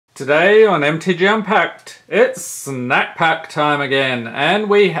Today on MTG Unpacked, it's snack pack time again, and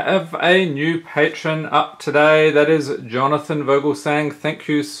we have a new patron up today. That is Jonathan Vogelsang. Thank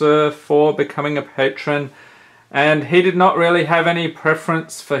you, sir, for becoming a patron. And he did not really have any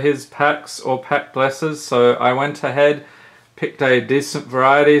preference for his packs or pack blesses, so I went ahead, picked a decent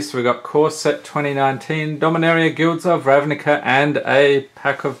variety. So we got Core Set 2019, Dominaria, Guilds of Ravnica, and a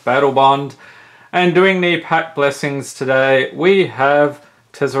pack of Battlebond. And doing the pack blessings today, we have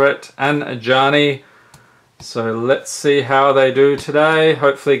Tezzeret and Ajani. So let's see how they do today.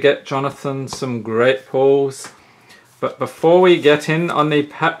 Hopefully get Jonathan some great pulls. But before we get in on the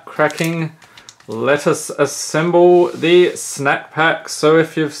pack cracking, let us assemble the snack pack. So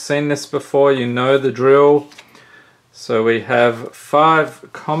if you've seen this before, you know the drill. So we have 5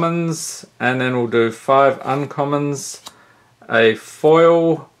 commons, and then we'll do 5 uncommons, a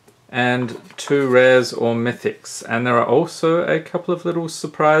foil, and 2 rares or mythics. And there are also a couple of little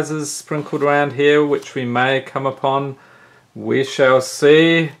surprises sprinkled around here which we may come upon. We shall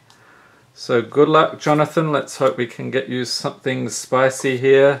see. So good luck, Jonathan. Let's hope we can get you something spicy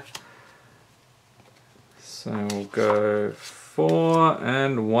here. So we'll go 4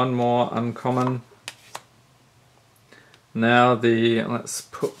 and 1 more uncommon. Now let's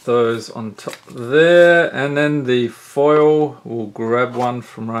put those on top there, and then the foil, we'll grab one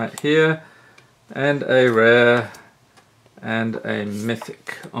from right here, and a rare and a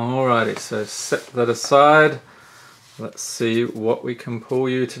mythic. Alrighty, so set that aside. Let's see what we can pull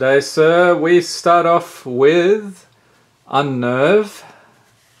you today, sir. We start off with Unnerve,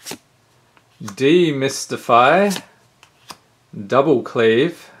 Demystify, Double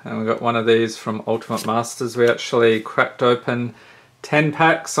Cleave, and we got one of these from Ultimate Masters. We actually cracked open 10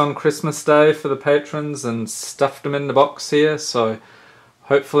 packs on Christmas Day for the patrons and stuffed them in the box here, so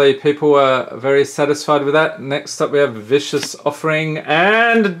hopefully people are very satisfied with that. Next up we have Vicious Offering,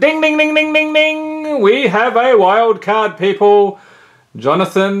 and ding ding ding ding ding ding, we have a wild card, people.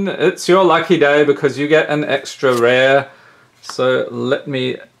 Jonathan, it's your lucky day because you get an extra rare. So let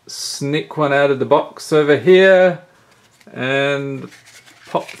me sneak one out of the box over here and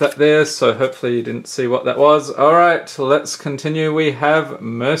pop that there, so hopefully you didn't see what that was. Alright, let's continue. We have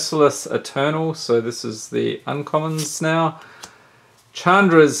Merciless Eternal, so this is the uncommons now.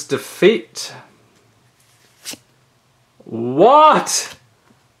 Chandra's Defeat. What?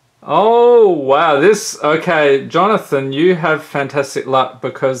 Oh wow, okay, Jonathan, you have fantastic luck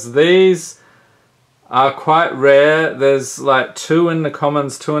because these are quite rare. There's like 2 in the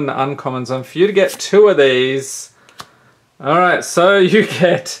commons, 2 in the uncommons, and for you to get 2 of these. Alright, so you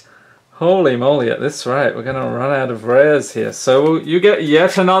get, holy moly, at this rate, we're going to run out of rares here. So you get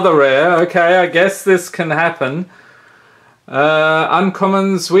yet another rare. Okay, I guess this can happen.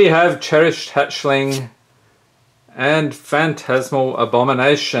 Uncommons, we have Cherished Hatchling and Phantasmal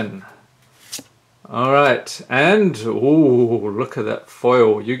Abomination. Alright, and, ooh, look at that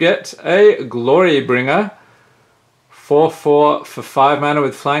foil. You get a Glorybringer. 4/4 for 5 mana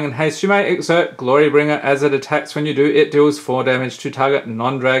with flying and haste. You may exert Glorybringer as it attacks. When you do, it deals 4 damage to target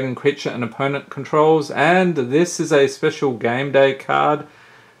non-dragon creature an opponent controls. And this is a special game day card,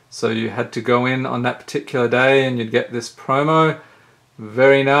 so you had to go in on that particular day and you'd get this promo.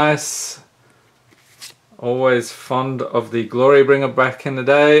 Very nice. Always fond of the Glorybringer back in the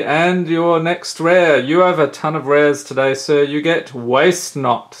day. And your next rare. You have a ton of rares today, sir. You get Waste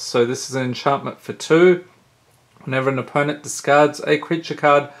Not. So this is an enchantment for 2. Whenever an opponent discards a creature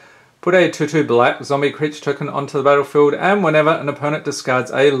card, put a 2/2 black zombie creature token onto the battlefield, and whenever an opponent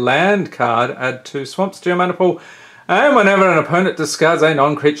discards a land card, add 2 swamps to your mana pool, and whenever an opponent discards a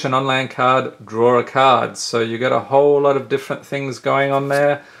non-creature, non-land card, draw a card. So you get a whole lot of different things going on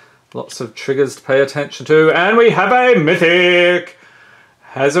there. Lots of triggers to pay attention to. And we have a Mythic!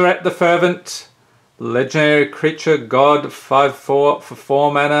 Tezzeret the Fervent, legendary creature god, 5/4 for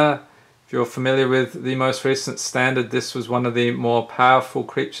 4 mana. If you're familiar with the most recent standard, this was one of the more powerful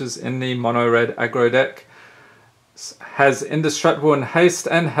creatures in the mono-red aggro deck. Has Indestructible and Haste,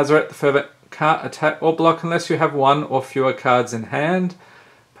 and Tezzeret the Fervent can't attack or block unless you have 1 or fewer cards in hand.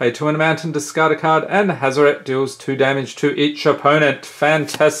 Pay 2 in a mountain, discard a card, and Tezzeret deals 2 damage to each opponent.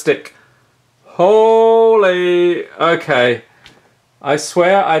 Fantastic. Holy... Okay. I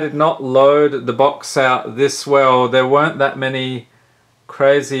swear I did not load the box out this well. There weren't that many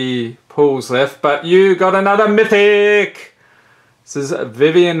crazy pulls left, but you got another Mythic! This is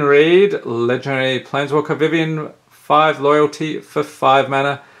Vivian Reed, legendary Planeswalker Vivian, 5 loyalty for 5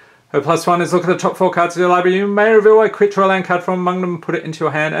 mana. Her +1 is look at the top 4 cards of your library. You may reveal a creature or land card from among them, put it into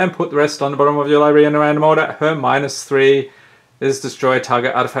your hand, and put the rest on the bottom of your library in a random order. Her -3 is destroy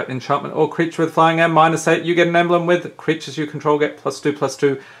target artifact, enchantment, or creature with flying, and -8 you get an emblem with creatures you control get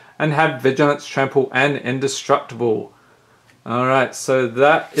 +2/+2, and have Vigilance, Trample, and Indestructible. Alright, so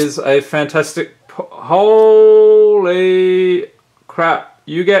that is a fantastic... Holy crap.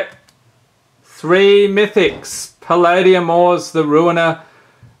 You get 3 mythics. Palladium Ores, the Ruiner,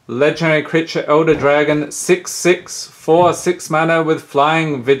 legendary creature Elder Dragon, 6/6 for 6 mana with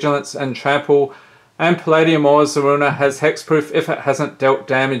Flying, Vigilance, and Trample. And Palladium Ores, the Ruiner, has hexproof if it hasn't dealt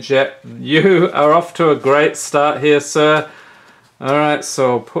damage yet. You are off to a great start here, sir. Alright,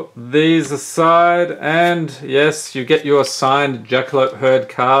 so I'll put these aside, and yes, you get your signed Jackalope Herd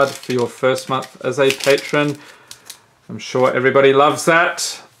card for your first month as a patron. I'm sure everybody loves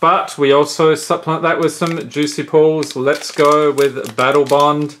that, but we also supplement that with some juicy pulls. Let's go with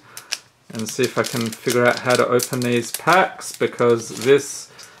Battlebond and see if I can figure out how to open these packs, because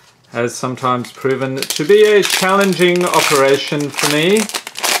this has sometimes proven to be a challenging operation for me,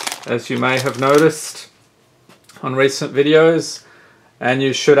 as you may have noticed on recent videos. And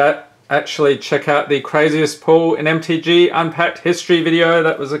you should actually check out the craziest pull in MTG Unpacked history video.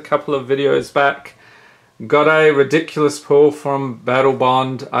 That was a couple of videos back. Got a ridiculous pull from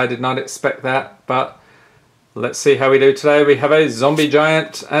Battlebond. I did not expect that, but let's see how we do today. We have a Zombie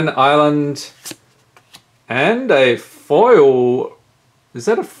Giant, an Island, and a foil. Is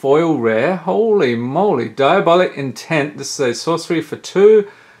that a foil rare? Holy moly. Diabolic Intent. This is a sorcery for 2.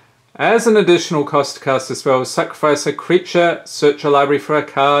 As an additional cost to cast a spell, sacrifice a creature, search your library for a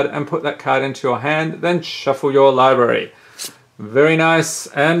card, and put that card into your hand, then shuffle your library. Very nice.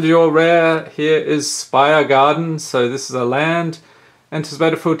 And your rare here is Spire Garden, so this is a land. Enters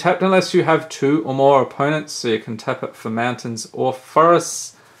battlefield tapped unless you have 2 or more opponents, so you can tap it for mountains or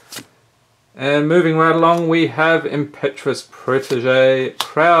forests. And moving right along, we have Impetuous Protege,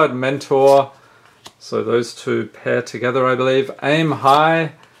 Proud Mentor, so those two pair together, I believe. Aim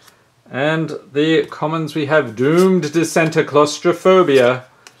High. And the commons, we have Doomed Dissenter, Claustrophobia,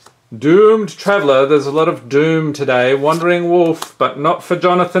 Doomed Traveller. There's a lot of Doom today. Wandering Wolf, but not for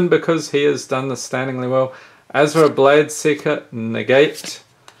Jonathan because he has done the standingly well. Azra Blade Seeker, Negate,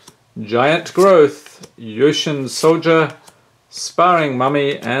 Giant Growth, Yoshin Soldier, Sparring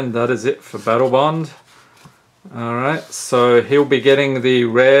Mummy, and that is it for Battlebond. Alright, so he'll be getting the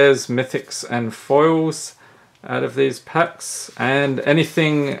rares, mythics, and foils out of these packs, and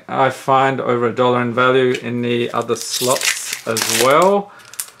anything I find over $1 in value in the other slots as well.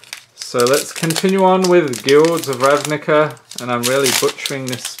 So let's continue on with Guilds of Ravnica, and I'm really butchering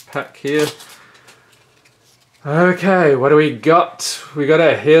this pack here. Okay, what do we got? We got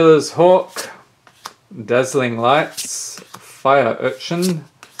a Healer's Hawk, Dazzling Lights, Fire Urchin,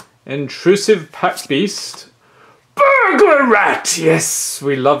 Intrusive Pack Beast, Burglar Rat! Yes,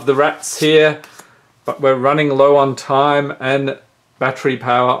 we love the rats here. But we're running low on time and battery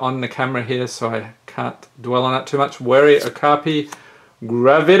power on the camera here, so I can't dwell on it too much. Wary Okapi,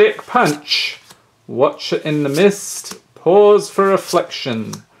 Gravitic Punch, Watch It in the Mist, Pause for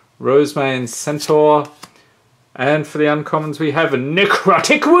Reflection, Rosemane Centaur, and for the uncommons we have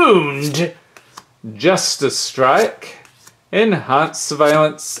Necrotic Wound, Justice Strike, Enhanced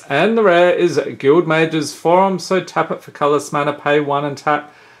Surveillance, and the rare is Guildmage's Forum, so tap it for colorless mana, pay 1 and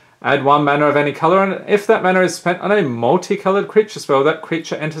tap. Add 1 mana of any color, and if that mana is spent on a multicolored creature spell, that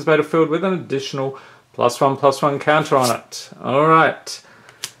creature enters battlefield with an additional +1/+1 counter on it. Alright.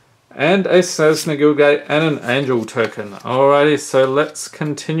 And a Cessna Guildgate and an Angel token. Alrighty, so let's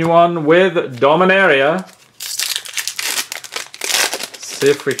continue on with Dominaria.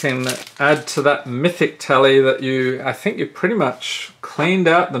 See if we can add to that mythic tally that I think you pretty much cleaned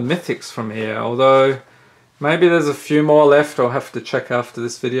out the mythics from here, although maybe there's a few more left. I'll have to check after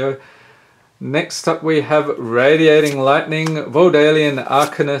this video. Next up we have Radiating Lightning, Vodalian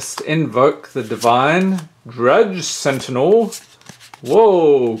Arcanist, Invoke the Divine, Drudge Sentinel,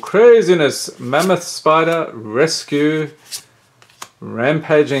 whoa, Craziness, Mammoth Spider, Rescue,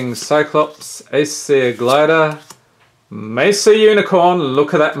 Rampaging Cyclops, Aesir Glider, Mesa Unicorn,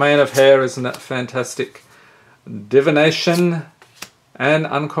 look at that mane of hair, isn't that fantastic? Divination, and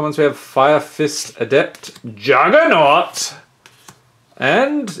uncommons we have Fire Fist Adept, Juggernaut,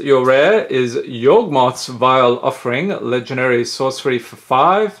 and your rare is Yawgmoth's Vile Offering, legendary sorcery for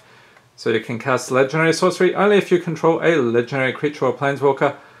 5. So you can cast legendary sorcery only if you control a legendary creature or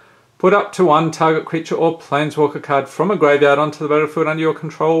planeswalker. Put up to 1 target creature or planeswalker card from a graveyard onto the battlefield under your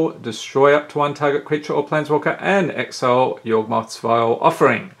control, destroy up to 1 target creature or planeswalker, and exile Yawgmoth's Vile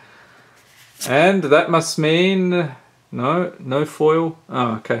Offering. And that must mean no foil.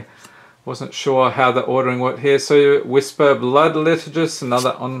 Oh, okay. Wasn't sure how the ordering worked here. So Whisper Blood Liturgist,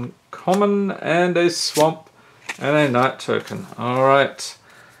 another uncommon, and a Swamp, and a Night token. Alright.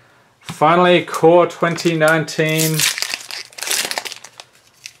 Finally, Core 2019.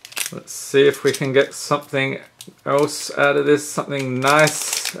 Let's see if we can get something else out of this, something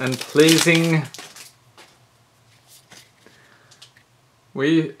nice and pleasing.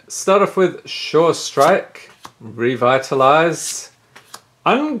 We start off with Sure Strike, Revitalize,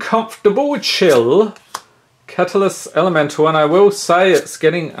 Uncomfortable Chill, Catalyst Elemental, and I will say it's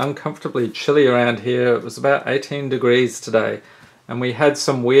getting uncomfortably chilly around here. It was about 18 degrees today, and we had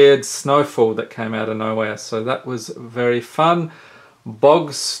some weird snowfall that came out of nowhere, so that was very fun. Bog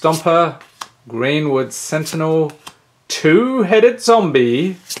Stomper, Greenwood Sentinel, Two-Headed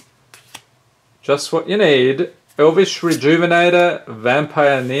Zombie, just what you need. Elvish Rejuvenator,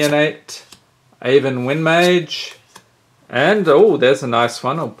 Vampire Neonate, Aven Windmage, and oh, there's a nice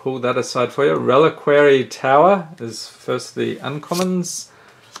one. I'll pull that aside for you. Reliquary Tower is first the uncommons.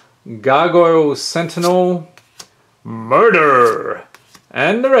 Gargoyle Sentinel, Murder,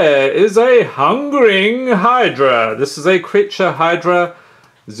 and the rare is a Hungering Hydra. This is a creature Hydra,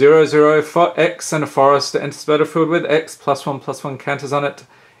 0/0 for X and a forest that enters the battlefield with X +1/+1 counters on it.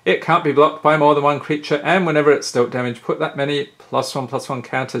 It can't be blocked by more than one creature, and whenever it's dealt damage, put that many +1/+1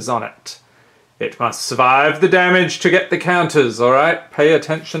 counters on it. It must survive the damage to get the counters, alright? Pay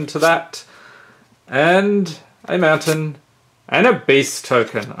attention to that. And a mountain and a beast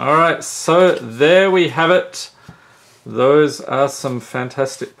token. Alright, so there we have it. Those are some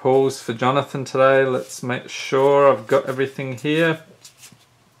fantastic pulls for Jonathan today. Let's make sure I've got everything here.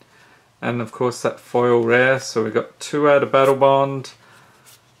 And of course that foil rare, so we got 2 out of Battlebond.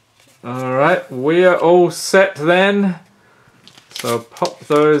 Alright, we are all set then. So I'll pop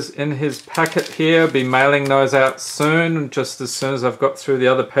those in his packet here, be mailing those out soon, just as soon as I've got through the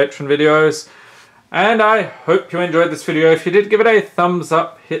other Patron videos. And I hope you enjoyed this video. If you did, give it a thumbs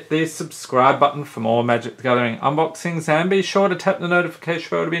up, hit the subscribe button for more Magic the Gathering unboxings, and be sure to tap the notification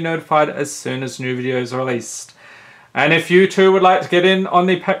bell to be notified as soon as new videos are released. And if you too would like to get in on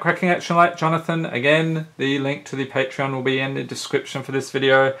the pack cracking action like Jonathan, again, the link to the Patreon will be in the description for this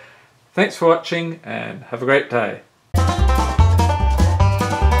video. Thanks for watching and have a great day.